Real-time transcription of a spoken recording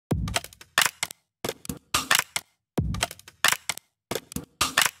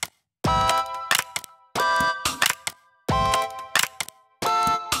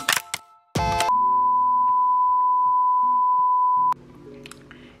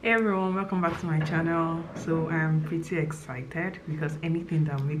Hey everyone, welcome back to my channel. So I'm pretty excited because anything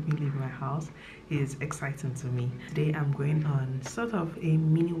that will make me leave my house is exciting to me. Today I'm going on sort of a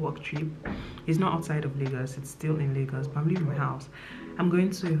mini work trip. It's not outside of Lagos, it's still in Lagos, but I'm leaving my house. I'm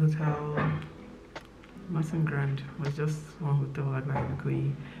going to a hotel. Martin Grand was just one hotel at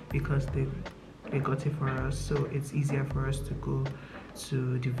Ibifubara because they got it for us, so it's easier for us to go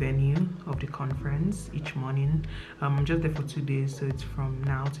to the venue of the conference each morning. I'm just there for 2 days, so it's from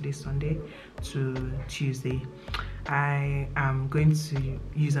now, today Sunday, to Tuesday. I am going to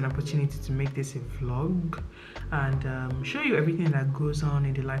use an opportunity to make this a vlog and show you everything that goes on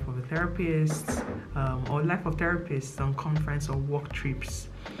in the life of a therapist or life of therapists on conference or work trips.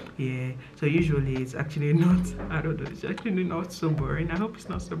 Yeah, so usually it's actually not, I don't know, it's actually not so boring. I hope it's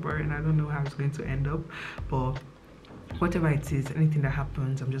not so boring. I don't know how it's going to end up, but whatever it is, anything that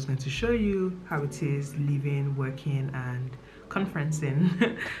happens, I'm just going to show you how it is living, working and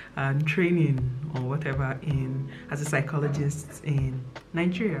conferencing and training or whatever in as a psychologist in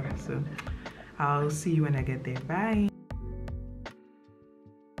Nigeria. So I'll see you when I get there. Bye.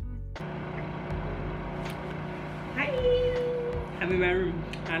 Hi, I'm in my room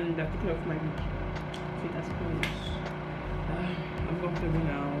and I've taken off my fitness clothes. I'm comfortable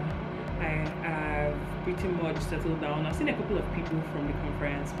now. I have pretty much settled down. I've seen a couple of people from the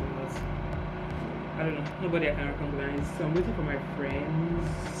conference, but I don't know, nobody I can recognize. So I'm waiting for my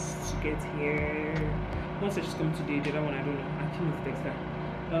friends to get here. One said she's coming today, the other one I don't know. I actually need to text her.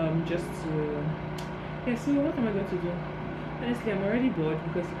 Just to so what am I going to do? Honestly, I'm already bored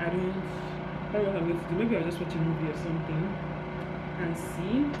because I don't know what I'm going to do. Maybe I'll just watch a movie or something and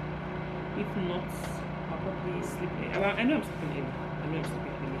see. If not, I'll probably sleep in. Well, I know I'm sleeping in.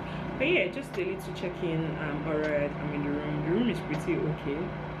 But yeah, just a little check-in. Alright, I'm in the room. The room is pretty okay.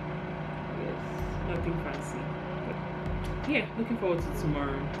 Yes, nothing fancy. But yeah, looking forward to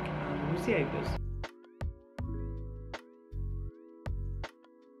tomorrow. We'll see how it goes.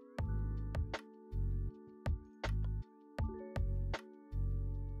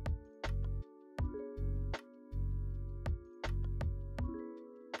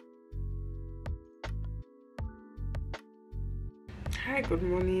 Hi, good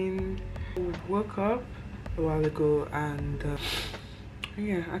morning. Woke up a while ago and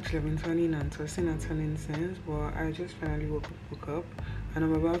yeah, actually I've been turning and tossing and turning since, but I just finally woke up and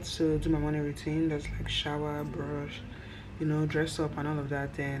I'm about to do my morning routine. That's like shower, brush, you know, dress up and all of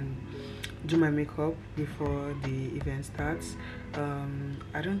that, and do my makeup before the event starts.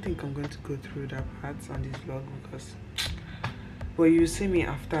 I don't think I'm going to go through that part on this vlog because well, you see me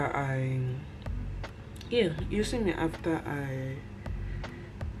after I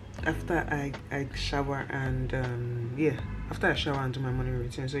shower and after I shower and do my morning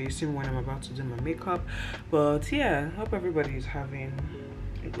routine. So you see me when I'm about to do my makeup. But yeah, hope everybody is having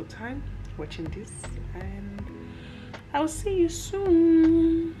a good time watching this and I'll see you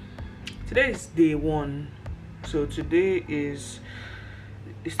soon. Today is day 1, so today it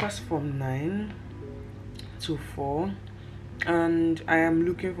starts from 9 to 4 and I am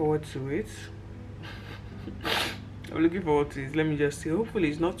looking forward to it. I'm looking forward to it. Let me just say, hopefully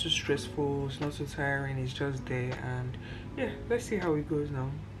it's not too stressful, it's not too tiring, it's just there, and yeah, let's see how it goes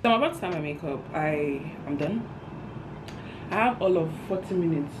now. So I'm about to start my makeup. I'm done. I have all of 40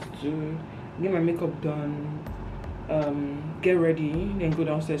 minutes to get my makeup done, get ready, then go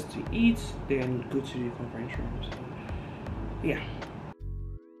downstairs to eat, then go to the conference room. So yeah.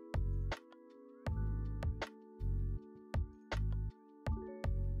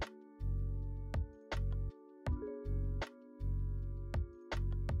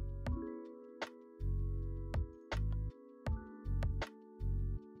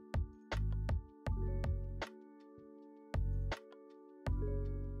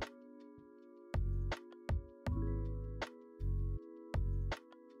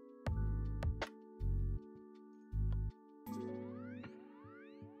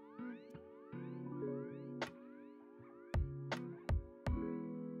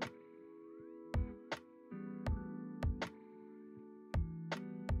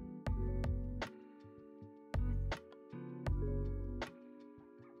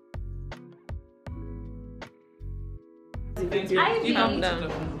 You calm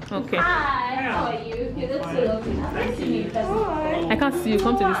down. Okay. Hi, how are you? You look so lovely. Nice to meet you. I can't see you.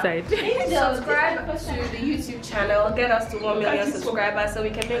 Come to this side. Subscribe to the YouTube channel. Get us to 1 million subscribers so we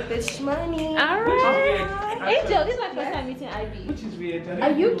can make this money. Alright. Angel, this is my first time meeting Ivy. Which is weird.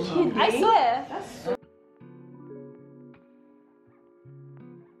 Are you kidding? I swear. That's so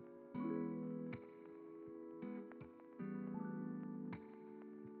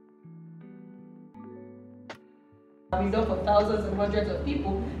I've been done for of thousands and hundreds of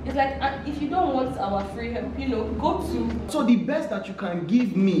people. It's like, if you don't want our free help, you know, go to. So the best that you can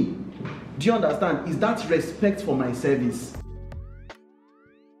give me, do you understand, is that respect for my service.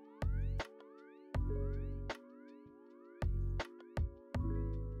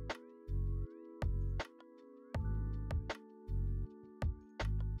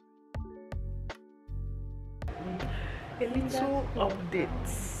 A little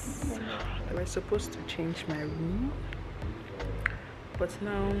updates. I was supposed to change my room, but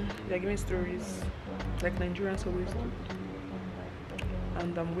now they're giving stories like Nigerians always do,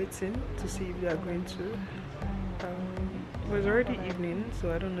 and I'm waiting to see if they are going to. It was already evening,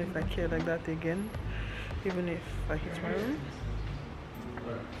 so I don't know if I care like that again, even if I hit my room.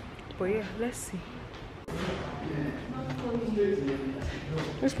 But yeah, let's see.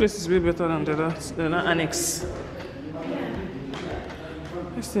 This place is way better than the annex.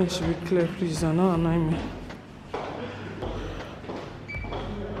 This thing should be clear, please, and not annoy me.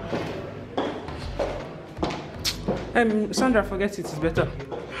 Sandra, forget it, it's better.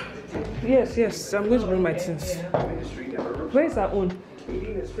 Yes, I'm going to bring my things. Where is our own?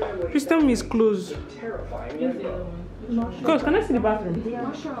 Please tell me it's closed. God, can I see the bathroom?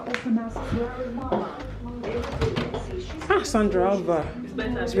 Ah, Sandra, Alva.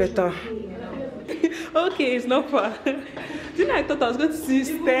 It's better. Okay, it's not far. Didn't I thought I was going to see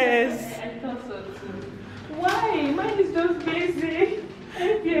stairs? I thought so too. Why? Mine is just basic.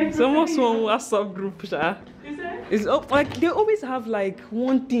 It's almost one WhatsApp group, Sha. It's like they always have like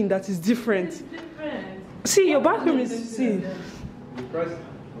one thing that is different. It's different. See, your bathroom is see. The price of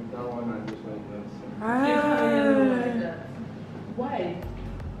that one I just like that. Ah. Why?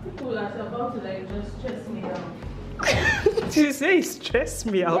 People are about to like just stress me out. Did you say it stressed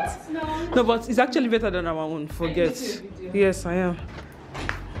me out? Yes, no. No, but it's actually better than our own. Forget. Yes, I am.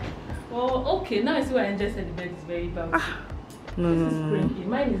 Well, okay. Now I see why I just said the bed is very bad. No.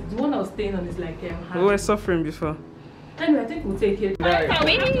 Mine is the one I was staying on is like We were suffering before. Anyway, I think we'll take it. Right.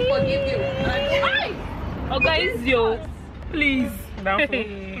 Oh, guys, yo, please.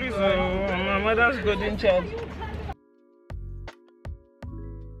 Please, my mother's golden child.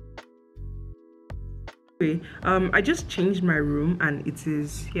 I just changed my room and it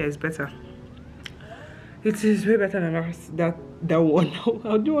is, yeah, it's better. It is way better than that one.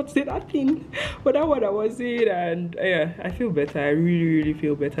 I don't want to say that thing, but that one I was in, and yeah, I feel better. I really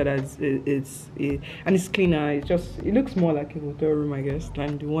feel better. That and it's cleaner. It looks more like a hotel room, I guess,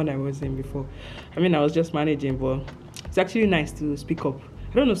 than the one I was in before. I mean, I was just managing, but it's actually nice to speak up.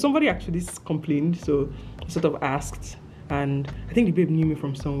 I don't know. Somebody actually complained, so I sort of asked, and I think the babe knew me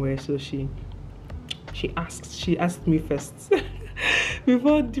from somewhere, so she asked me first.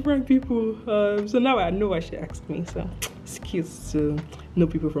 Before different people, so now I know why she asked me. So it's cute to know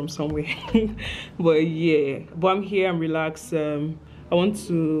people from somewhere. But yeah, but I'm here, I'm relaxed. I want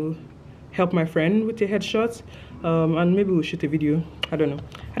to help my friend with a headshot, and maybe we'll shoot a video. I don't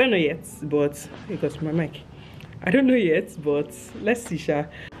know yet, but because my mic, I don't know yet, but let's see, Sha.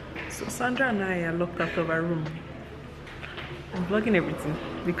 So Sandra and I are locked out of our room. I'm vlogging everything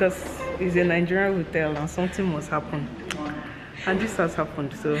because it's a Nigerian hotel and something must happen. And this has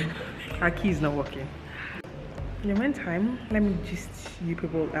happened, so our key is not working. In the meantime, let me gist you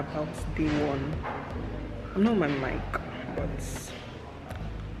people about day one. I'm not on my mic, but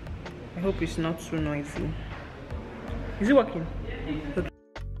I hope it's not too noisy. Is it working? Okay.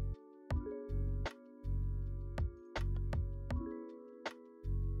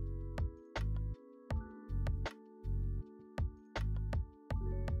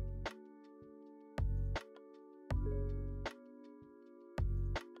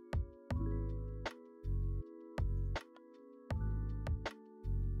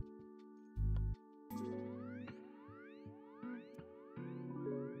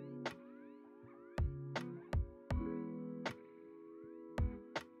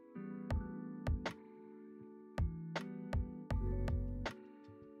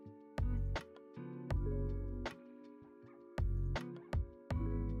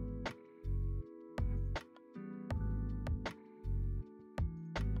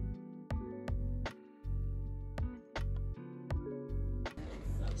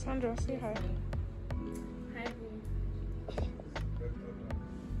 Sandra, say hi. Hi, boo.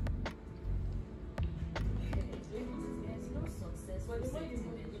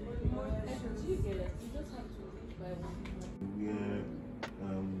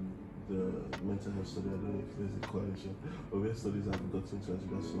 The mental health study, I don't know if there's a correlation, but where studies have gotten to as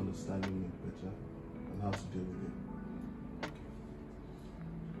regards to understanding it better and how to deal with it.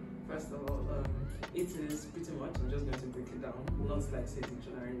 First of all, it is pretty much, I'm just going to break it down, not like say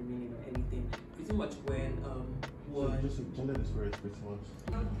dictionary meaning or anything. Pretty much when So just a gender disparity pretty much.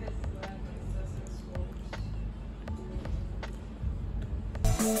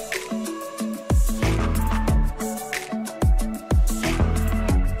 Okay,